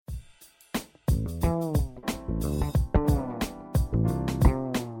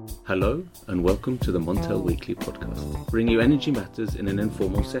Hello and welcome to the Montel Weekly podcast, bringing you energy matters in an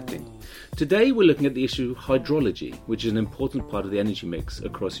informal setting. Today we're looking at the issue of hydrology, which is an important part of the energy mix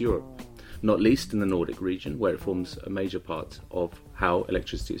across Europe, not least in the Nordic region, where it forms a major part of how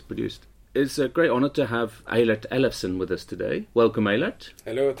electricity is produced. It's a great honour to have Eilert Ellefsen with us today. Welcome, Eilert.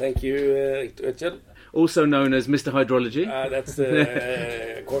 Hello, thank you, Richard. Also known as Mr. Hydrology. That's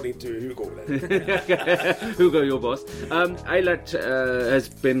according to Hugo. Hugo, your boss. Eilert has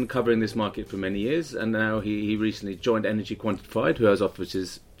been covering this market for many years, and now he recently joined Energy Quantified, who has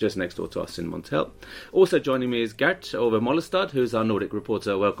offices just next door to us in Montel. Also joining me is Gert Ove Mollestad, who's our Nordic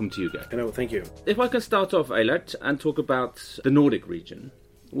reporter. Welcome to you, Gert. Hello, thank you. If I can start off, Eilert, and talk about the Nordic region.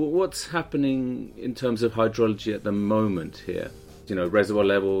 What's happening in terms of hydrology at the moment here? You know, reservoir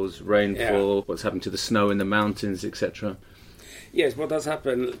levels, rainfall, what's happened to the snow in the mountains, etc. Yes, what has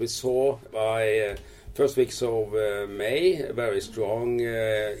happened, we saw by first weeks of May, a very strong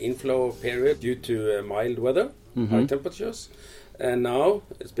inflow period due to mild weather, high temperatures. And now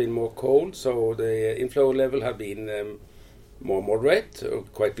it's been more cold, so the inflow level have been more moderate,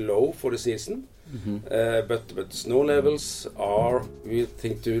 quite low for the season. But snow levels are, we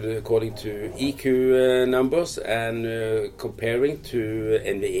think, according to EQ numbers and comparing to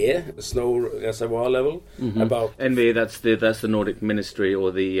NVE, the snow reservoir level, about NVE. That's the Nordic Ministry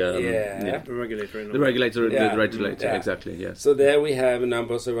or the regulator. The regulator, exactly. Yes. So there we have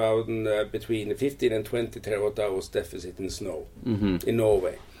numbers around between 15 and 20 terawatt hours deficit in snow in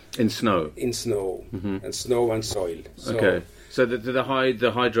Norway. In snow. And snow and soil. So, okay. So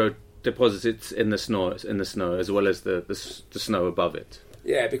the hydro deposits in the snow as well as the snow above it.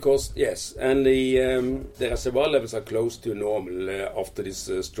 Yeah, because and the reservoir levels are close to normal after this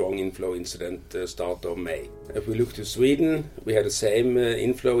strong inflow incident start of May. If we look to Sweden, we had the same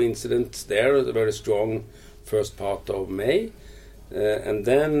inflow incident there, a very strong first part of May, and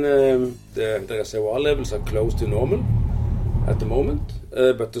then the reservoir levels are close to normal at the moment,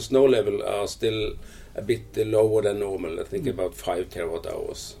 but the snow level are still a bit lower than normal. I think about 5 terawatt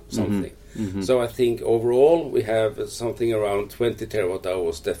hours, something. So I think overall we have something around 20 terawatt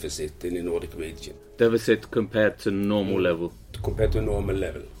hours deficit in the Nordic region. Deficit compared to normal level? Compared to normal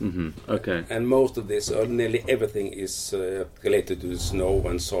level. Okay. And most of this, or nearly everything, is related to snow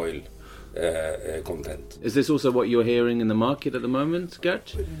and soil content. Is this also what you're hearing in the market at the moment,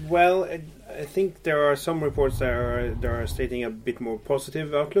 Gert? Well, I think there are some reports that are stating a bit more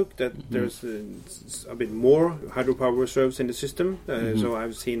positive outlook, that there's a bit more hydropower reserves in the system. So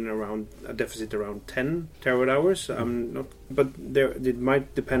I've seen around a deficit around 10 terawatt hours. But it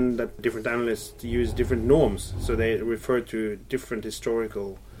might depend that different analysts use different norms, so they refer to different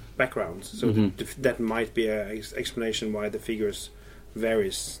historical backgrounds. So that might be an explanation why the figures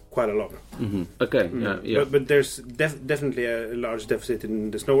varies quite a lot. Okay, yeah. But there's definitely a large deficit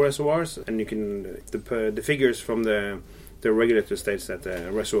in the snow reservoirs, and you can the figures from the regulator states that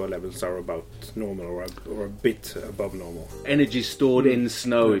the reservoir levels are about normal or a bit above normal. Energy stored in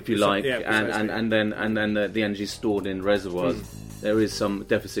snow, if you like, precisely. and then the energy stored in reservoirs. There is some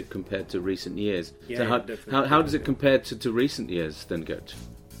deficit compared to recent years. Yeah, so how does it compare to recent years then, Gert?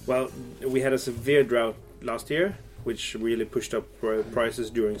 Well, we had a severe drought last year, which really pushed up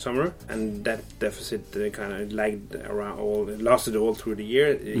prices during summer, and that deficit kind of lasted all through the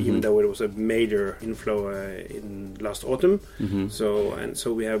year, even though it was a major inflow in last autumn.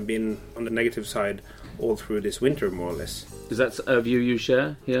 So we have been on the negative side all through this winter, more or less. Is that a view you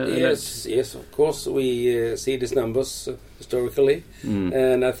share here? Yes, of course we see these numbers historically,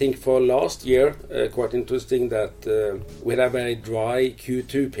 and I think for last year, quite interesting that we had a very dry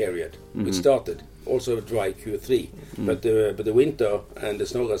Q2 period, which started. Also a dry Q3, but the winter and the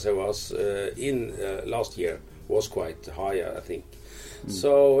snow reservoirs in last year was quite higher, I think.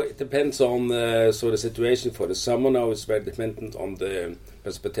 So it depends on the situation for the summer now is very dependent on the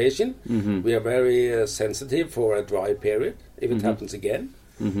precipitation. We are very sensitive for a dry period. If it happens again,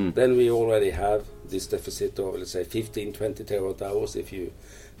 then we already have this deficit of, let's say, 15-20 terawatt hours if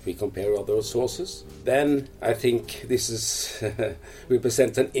we compare other sources. Then I think this is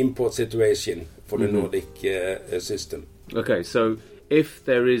represents an import situation for the Nordic system. Okay, so if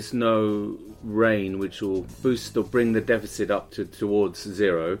there is no rain which will boost or bring the deficit up towards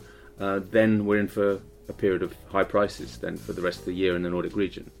zero, then we're in for a period of high prices then for the rest of the year in the Nordic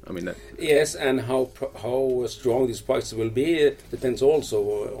region. I mean, that... Yes, and how strong these prices will be depends also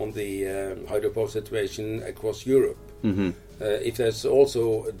on the hydropower situation across Europe. If there's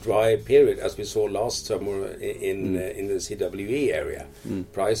also a dry period, as we saw last summer in the CWE area,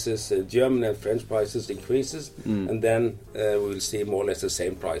 prices, German and French prices increases, and then we will see more or less the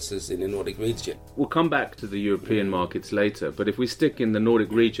same prices in the Nordic region. We'll come back to the European markets later, but if we stick in the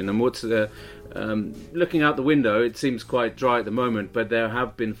Nordic region, and what's looking out the window, it seems quite dry at the moment, but there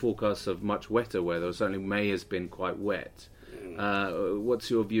have been forecasts of much wetter weather. Certainly May has been quite wet. What's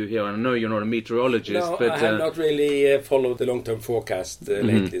your view here? I know you're not a meteorologist, no, but I have not really followed the long-term forecast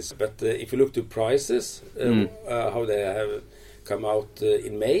lately. But if you look to prices, how they have come out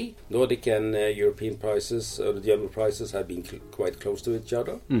in May, Nordic and European prices, or the German prices, have been quite close to each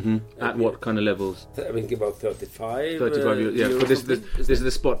other. At what kind of levels? I think about 35. 35, yeah. But this is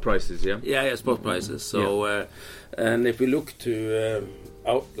the spot prices, yeah. Yeah, spot prices. So, and if we look to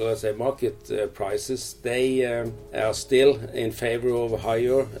let's say market prices, they are still in favor of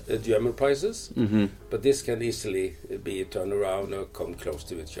higher German prices, but this can easily be turned around or come close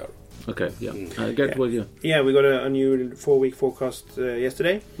to each other. Okay, yeah. Yeah, we got a new 4-week forecast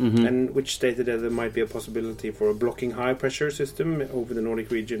yesterday, and which stated that there might be a possibility for a blocking high pressure system over the Nordic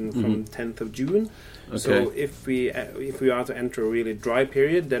region from 10th of June. Okay. So if we are to enter a really dry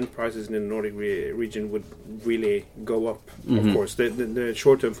period, then prices in the Nordic region would really go up. Of course, the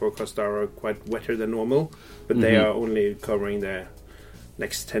short-term forecasts are quite wetter than normal, but they are only covering the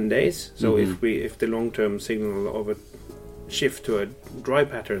next 10 days. So if the long-term signal of a shift to a dry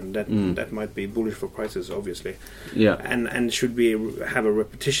pattern, that might be bullish for prices, obviously. Yeah. And should we have a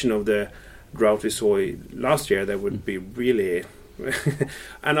repetition of the drought we saw last year, that would be really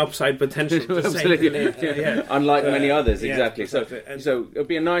an upside potential. Unlike many others, exactly. So it would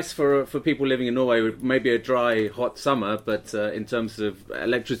be nice for people living in Norway with maybe a dry, hot summer, but in terms of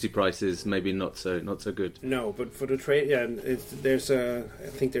electricity prices, maybe not so good. No, but for the trade, I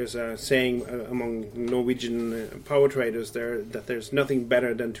think there's a saying among Norwegian power traders there that there's nothing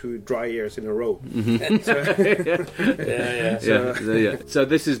better than 2 dry years in a row. So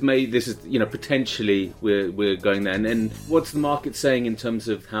this is potentially we're going there, and what's the market saying in terms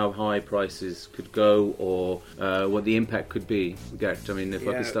of how high prices could go, or what the impact could be, Gert? I mean, if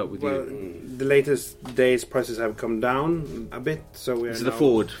I could start with you. The latest days prices have come down a bit, so we are the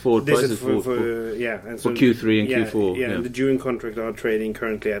forward prices for Q3 and Q4. Yeah, and the June contract are trading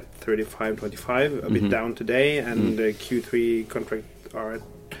currently at 35.25, a bit down today, and the Q3 contract are at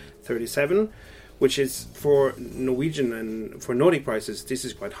 37. Which is for Norwegian and for Nordic prices, this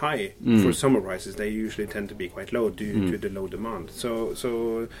is quite high. For summer prices, they usually tend to be quite low due to the low demand. So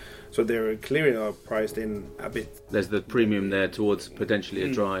they're clearly priced in a bit. There's the premium there towards potentially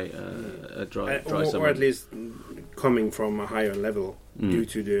a dry summer, or at least coming from a higher level due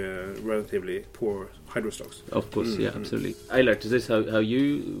to the relatively poor hydro stocks. Of course, absolutely. Eilert, is this how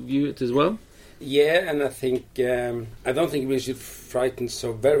you view it as well? Yeah, and I think I don't think we should frighten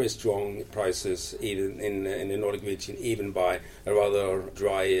so very strong prices even in the Nordic region, even by a rather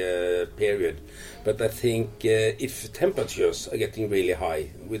dry period. But I think if temperatures are getting really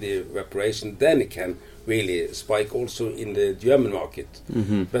high with the evaporation, then it can really spike also in the German market.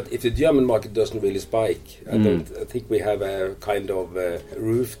 But if the German market doesn't really spike, I think we have a kind of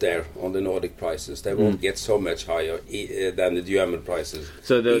roof there on the Nordic prices. They won't get so much higher than the German prices.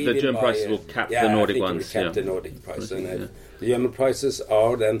 So the German prices will cap the Nordic ones. I think cap the Nordic price. And the German prices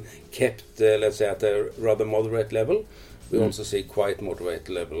are then kept, let's say, at a rather moderate level. We also see quite moderate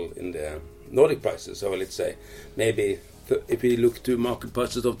level in the Nordic prices. So let's say maybe if we look to market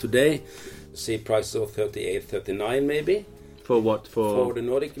prices of today, see prices of 38, 39 maybe. For what? For the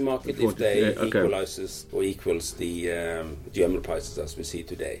Nordic market, if they equalizes or equals the German prices as we see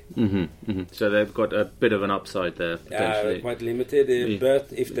today. So they've got a bit of an upside there, potentially. Quite limited, but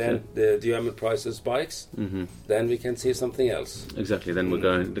if then the German prices spikes, then we can see something else. Exactly, then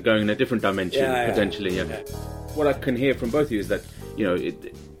we're going in a different dimension, potentially. What I can hear from both of you is that,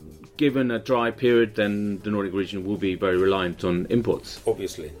 given a dry period, then the Nordic region will be very reliant on imports.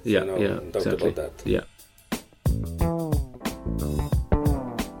 Obviously. Doubt exactly. About that. Yeah.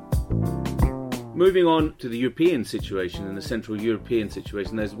 Moving on to the European situation and the Central European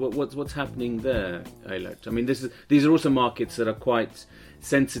situation, there's what's happening there, Eilert? I mean, these are also markets that are quite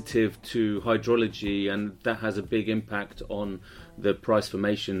sensitive to hydrology, and that has a big impact on the price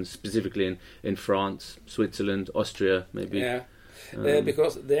formation, specifically in France, Switzerland, Austria, maybe. Yeah.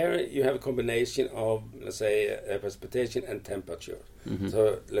 Because there you have a combination of, let's say, precipitation and temperature.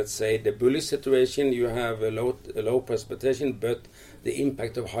 So let's say the bullish situation, you have a low precipitation, but the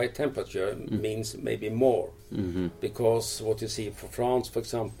impact of high temperature means maybe more. Because what you see for France, for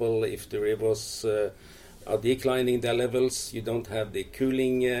example, if the rivers are declining their levels, you don't have the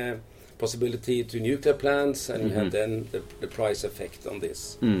cooling possibility to nuclear plants, and you have then the price effect on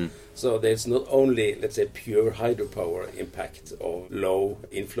this. So there's not only, let's say, pure hydropower impact of low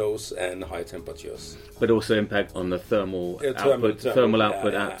inflows and high temperatures, but also impact on the thermal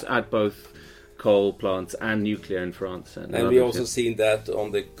output at both coal plants and nuclear in France. And we also seen that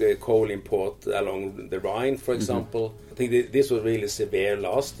on the coal import along the Rhine, for example. I think this was really severe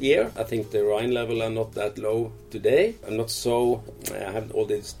last year. I think the Rhine level are not that low today. I have all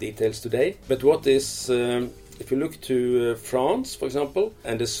these details today. But what is, if you look to France, for example,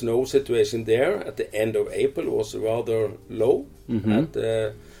 and the snow situation there at the end of April was rather low at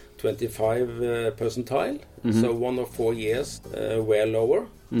 25 percentile. So 1 or 4 years were lower.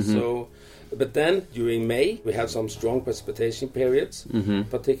 But then during May we had some strong precipitation periods,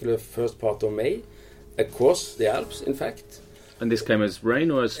 particularly first part of May, across the Alps, in fact. And this came as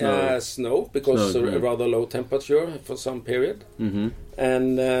rain or as snow? Snow, because a rather low temperature for some period.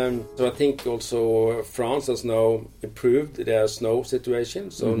 And so I think also France has now improved their snow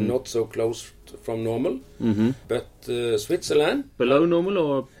situation, so not so close from normal. But Switzerland, below normal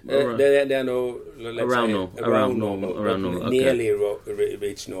or they are now, around normal, okay. Nearly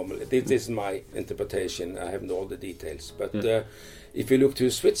reach normal. This is my interpretation. I have all the details, but. If you look to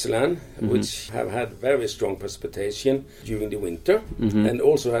Switzerland, which have had very strong precipitation during the winter, and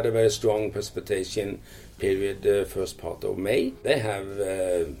also had a very strong precipitation period first part of May, they have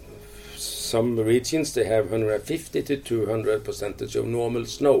some regions, they have 150 to 200% of normal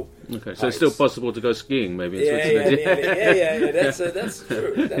snow. Okay, so it's still possible to go skiing maybe in Switzerland. Yeah, that's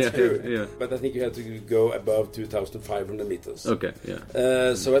true. That's true. Yeah. But I think you have to go above 2,500 meters. Okay,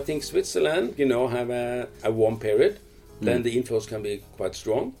 yeah. So I think Switzerland, have a warm period. Then the inflows can be quite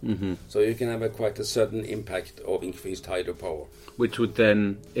strong, so you can have quite a sudden impact of increased hydropower, which would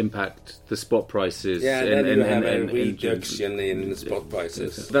then impact the spot prices. Yeah, then you have a reduction in spot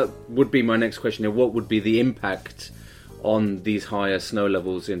prices. That would be my next question. What would be the impact on these higher snow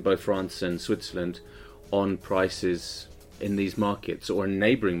levels in both France and Switzerland on prices in these markets or in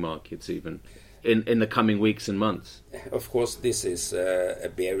neighbouring markets even? In the coming weeks and months? Of course, this is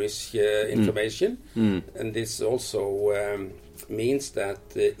a bearish information, and this also means that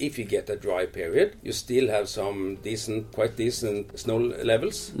if you get a dry period, you still have some quite decent snow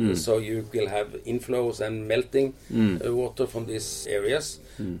levels, so you will have inflows and melting water from these areas,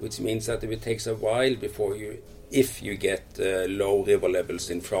 which means that it takes a while before if you get low river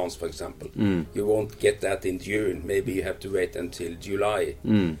levels in France, for example, you won't get that in June. Maybe you have to wait until July.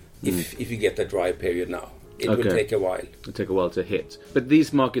 If you get a dry period now, it will take a while. It'll take a while to hit. But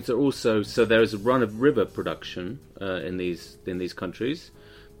these markets are also, so there is a run of river production in these countries,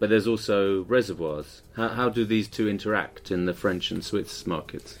 but there's also reservoirs. How do these two interact in the French and Swiss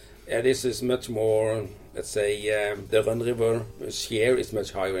markets? This is much more, let's say, the Rhone River share is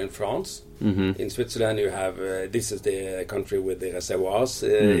much higher in France. In Switzerland you have, this is the country with the reservoirs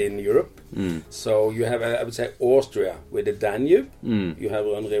in Europe. So you have, I would say, Austria with the Danube. You have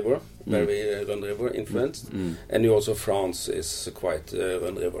Rhone River, very Rhone River influenced. And you also France is quite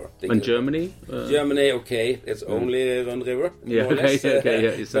Rhone River. And Germany? Germany, okay, it's only Rhone River. Yeah,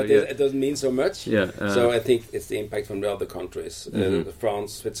 okay. So, but it doesn't mean so much. So I think it's the impact from the other countries,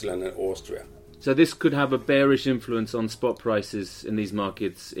 France, Switzerland and Austria. So this could have a bearish influence on spot prices in these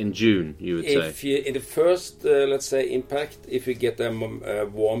markets in June, you would say? In the first, let's say, impact, if you get a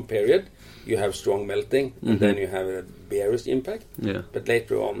warm period, you have strong melting, and then you have a bearish impact. But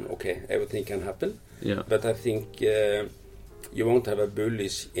later on, everything can happen. But I think you won't have a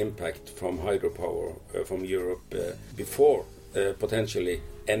bullish impact from hydropower from Europe before potentially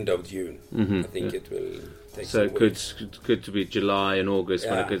end of June. I think it will take so some it could be July and August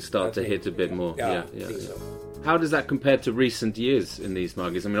when it could start to hit a bit more. I think so. How does that compare to recent years in these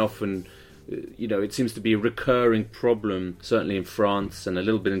markets? I mean, often, it seems to be a recurring problem, certainly in France and a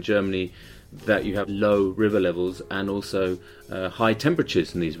little bit in Germany, that you have low river levels and also high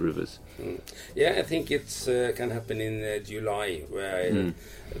temperatures in these rivers. Yeah, I think it can happen in July, where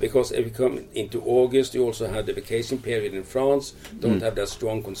because if you come into August, you also have the vacation period in France, don't have that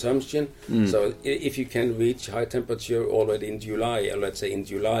strong consumption. So if you can reach high temperature already in July, or let's say in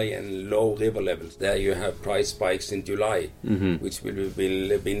July, and low river levels, there you have price spikes in July, which will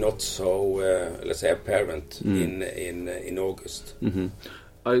be not so, let's say, apparent in August.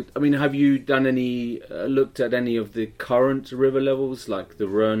 I mean, have you done looked at any of the current river levels, like the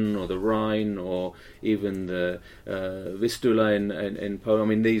Rhön or the Rhine, or even the Vistula in Poland? I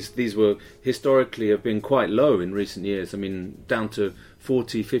mean, these were historically have been quite low in recent years. I mean, down to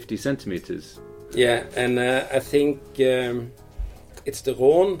 40, 50 centimeters. Yeah, and I think it's the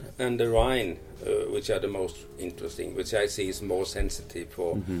Rhön and the Rhine which are the most interesting, which I see is more sensitive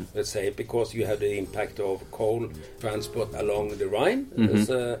for, let's say, because you have the impact of coal transport along the Rhine,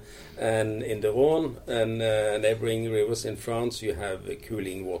 and in the Rhône and neighboring rivers in France, you have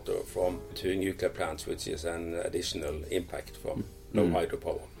cooling water from 2 nuclear plants, which is an additional impact from low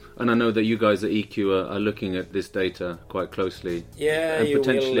hydropower. And I know that you guys at EQ are looking at this data quite closely, yeah, and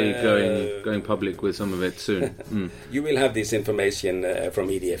potentially going public with some of it soon. You will have this information from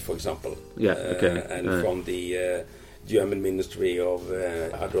EDF, for example, and from the German Ministry of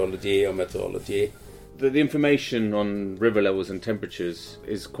Hydrology or Meteorology. The information on river levels and temperatures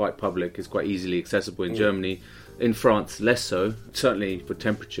is quite public, is quite easily accessible in Germany. In France, less so. Certainly for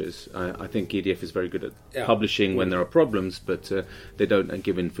temperatures, I think EDF is very good at publishing when there are problems, but they don't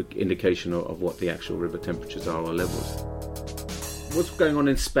give indication of what the actual river temperatures are or levels. What's going on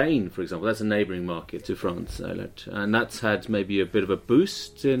in Spain, for example? That's a neighbouring market to France, and that's had maybe a bit of a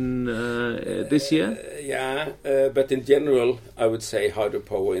boost in this year? But in general, I would say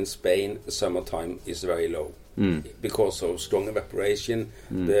hydropower in Spain, summertime is very low. Because of strong evaporation,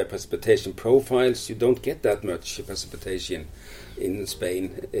 the precipitation profiles, you don't get that much precipitation in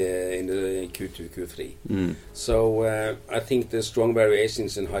Spain in the Q2, Q3. So I think the strong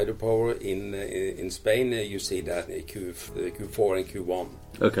variations in hydropower in Spain, you see that in Q4 and Q1.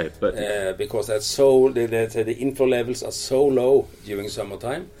 Okay, but because that's so the inflow levels are so low during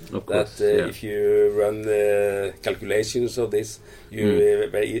summertime that if you run the calculations of this, you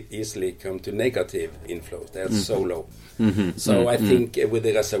very easily come to negative inflows. They're so low. So I think with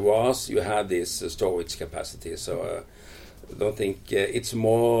the reservoirs you have this storage capacity. So I don't think it's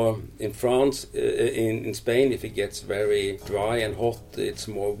more in France, in Spain, if it gets very dry and hot, it's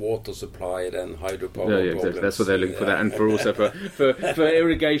more water supply than hydropower. Exactly. That's what they're looking for. That, and for also for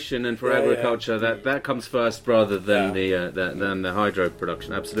irrigation and for agriculture, that comes first rather than the hydro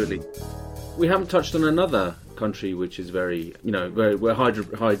production. Absolutely. We haven't touched on another country which is very where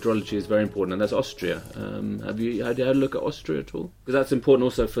hydrology is very important, and that's Austria. Have you had a look at Austria at all? Because that's important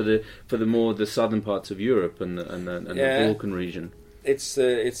also for the southern parts of Europe and the Balkan region. It's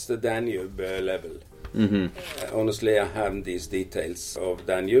the Danube level. Honestly, I haven't these details of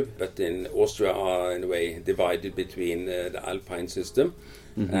Danube, but in Austria are in a way divided between the Alpine system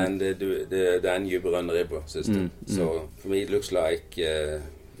and the Danube-Rhön river system. So for me, it looks like you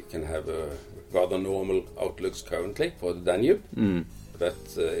can have a rather normal outlooks currently for the Danube, but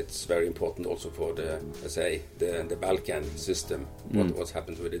it's very important also for the Balkan system. What's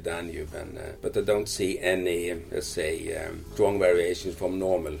happened with the Danube, but I don't see any strong variations from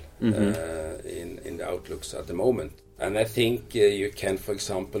normal in the outlooks at the moment. And I think you can, for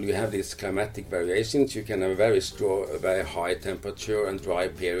example, you have these climatic variations. You can have a very high temperature and dry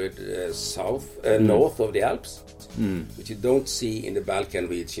period north of the Alps, which you don't see in the Balkan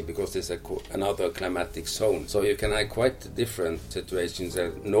region because there's another climatic zone. So you can have quite different situations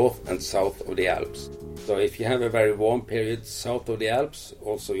north and south of the Alps. So if you have a very warm period south of the Alps,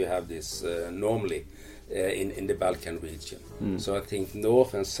 also you have this normally in the Balkan region. So I think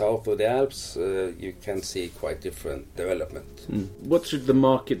north and south of the Alps, you can see quite different development. What should the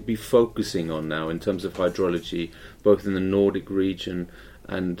market be focusing on now in terms of hydrology, both in the Nordic region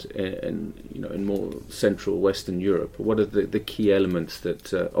and in more central Western Europe? What are the key elements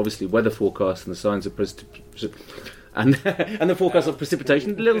that obviously weather forecasts and the signs of and the forecast of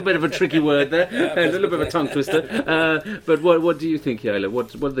precipitation, a little bit of a tricky word there, a little bit of a tongue twister. But what do you think, Jarle?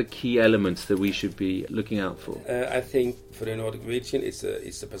 What are the key elements that we should be looking out for? I think for the Nordic region, it's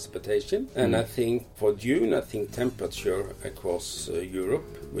the precipitation, and I think for June, I think temperature across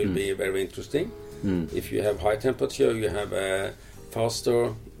Europe will be very interesting. If you have high temperature, you have a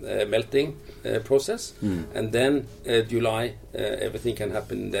faster melting process, and then July, everything can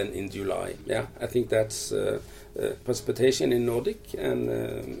happen then in July. Yeah, I think that's precipitation in Nordic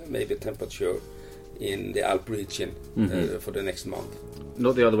and maybe temperature in the Alp region for the next month.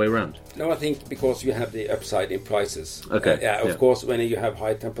 Not the other way around? No, I think because you have the upside in prices. Okay. Of course, when you have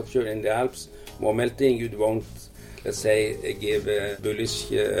high temperature in the Alps, more melting, you won't, let's say, give a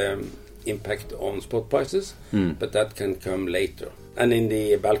bullish impact on spot prices, but that can come later. And in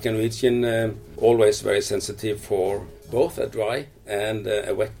the Balkan region, always very sensitive for both a dry and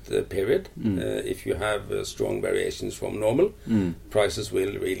a wet period. If you have strong variations from normal, prices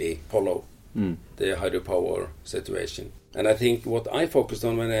will really follow. the hydropower situation. And I think what I focused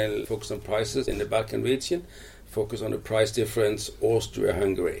on when I focused on prices in the Balkan region, focus on the price difference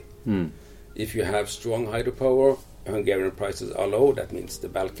Austria-Hungary. If you have strong hydropower, Hungarian prices are low. That means the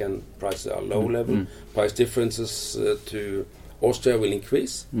Balkan prices are low level. Price differences to Austria will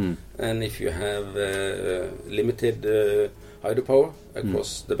increase. And if you have limited hydropower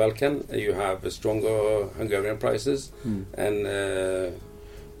across the Balkan, you have stronger Hungarian prices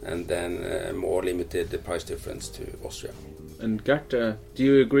and then more limited price difference to Austria. And Gert, do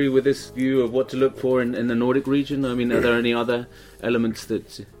you agree with this view of what to look for in the Nordic region? I mean, are there any other elements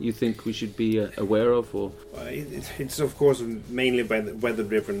that you think we should be aware of? Or it's of course mainly by the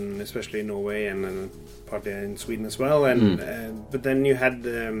weather-driven, especially in Norway and partly in Sweden as well. And but then you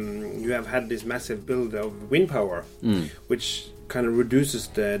have had this massive build of wind power, which kind of reduces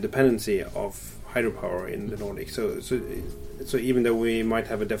the dependency of hydropower in the Nordics. So even though we might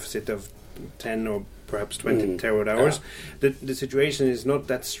have a deficit of 10 or perhaps 20 terawatt hours, the situation is not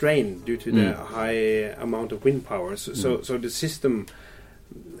that strained due to the high amount of wind power. So the system,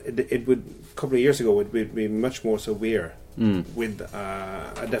 it would a couple of years ago it would be much more severe with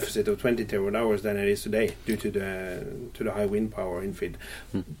a deficit of 20 terawatt hours than it is today due to the high wind power in FID.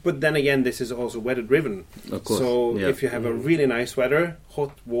 But then again, this is also weather driven. Of course. So if you have a really nice weather,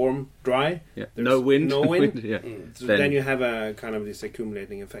 hot, warm, dry, no wind, so then you have a kind of this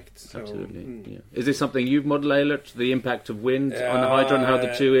accumulating effect. So, absolutely. Is this something you've modelled, Eilert, the impact of wind on the hydro and how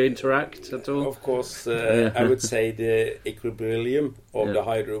the two interact at all? Of course, I would say the equilibrium of the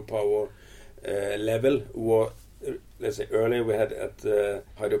hydropower level was, let's say earlier we had at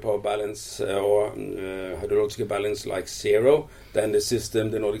hydropower balance or hydrological balance like 0, then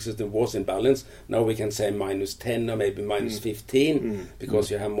the Nordic system was in balance. Now we can say minus 10 or maybe minus 15 because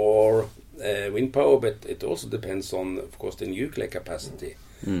you have more wind power, but it also depends on, of course, the nuclear capacity.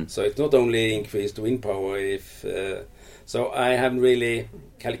 So it's not only increased wind power. So I haven't really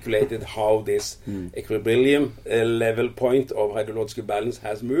calculated how this equilibrium level point of hydrological balance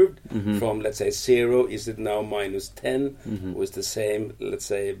has moved from, let's say, 0. Is it now minus 10 with the same, let's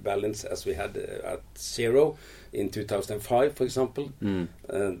say, balance as we had at 0 in 2005, for example?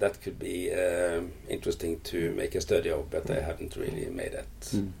 That could be interesting to make a study of, but I haven't really made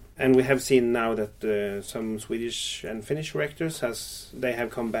that. And we have seen now that some Swedish and Finnish reactors have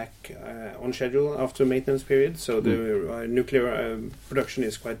come back on schedule after maintenance period. So the nuclear production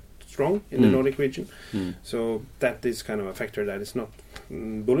is quite strong in the Nordic region. So that is kind of a factor that is not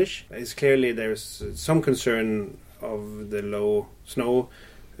bullish. It's clearly there's some concern of the low snow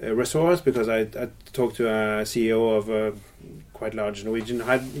reservoirs, because I talked to a CEO of a quite large Norwegian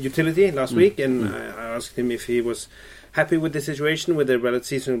utility last week, and I asked him if he was happy with the situation with the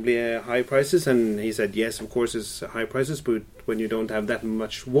relatively high prices, and he said yes, of course it's high prices, but when you don't have that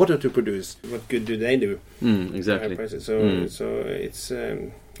much water to produce, what good do they do? Exactly. High prices. So it's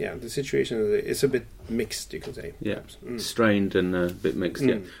the situation is a bit mixed, you could say. Strained and a bit mixed.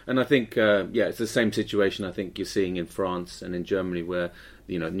 And I think it's the same situation I think you're seeing in France and in Germany, where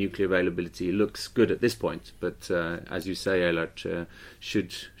nuclear availability looks good at this point, but as you say, Eilert,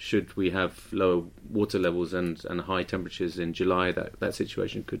 should we have lower water levels and high temperatures in July, that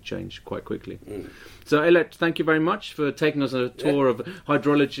situation could change quite quickly. So Eilert, thank you very much for taking us on a tour of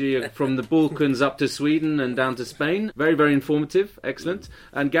hydrology from the Balkans up to Sweden and down to Spain. Very, very informative, excellent.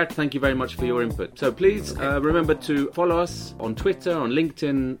 And Gert, thank you very much for your input. So please remember to follow us on Twitter, on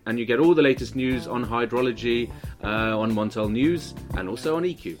LinkedIn, and you get all the latest news on hydrology on Montel News and also on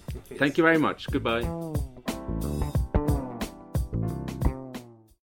EQ. Thank you very much. Goodbye.